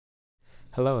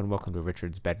Hello and welcome to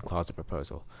Richard's bed closet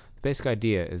proposal. The basic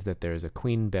idea is that there is a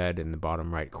queen bed in the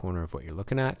bottom right corner of what you're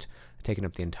looking at, taking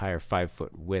up the entire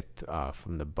 5-foot width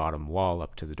from the bottom wall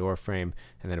up to the door frame,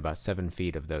 and then about 7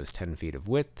 feet of those 10 feet of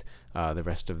width. The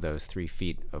rest of those 3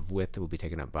 feet of width will be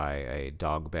taken up by a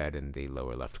dog bed in the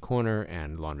lower left corner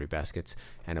and laundry baskets,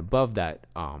 and above that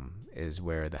is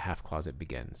where the half closet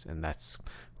begins, and that's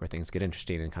where things get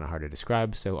interesting and kind of hard to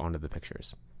describe, so on to the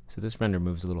pictures. So this render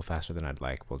moves a little faster than I'd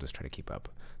like. We'll just try to keep up.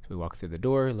 So we walk through the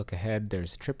door, look ahead.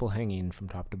 There's triple hanging from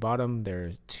top to bottom.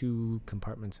 There's 2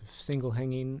 compartments of single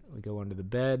hanging. We go under the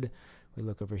bed. We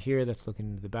look over here. That's looking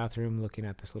into the bathroom, looking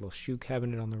at this little shoe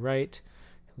cabinet on the right.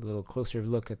 A little closer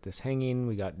look at this hanging.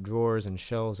 We got drawers and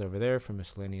shelves over there for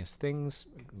miscellaneous things.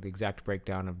 The exact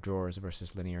breakdown of drawers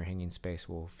versus linear hanging space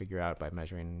we'll figure out by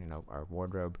measuring, our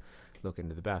wardrobe. Look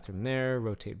into the bathroom there,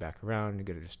 rotate back around, you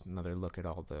get just another look at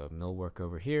all the millwork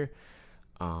over here.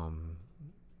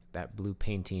 That blue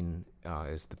painting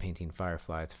is the painting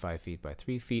Firefly. It's 5 feet by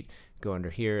 3 feet. Go under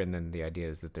here, and then the idea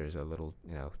is that there's a little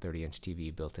 30-inch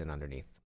TV built in underneath.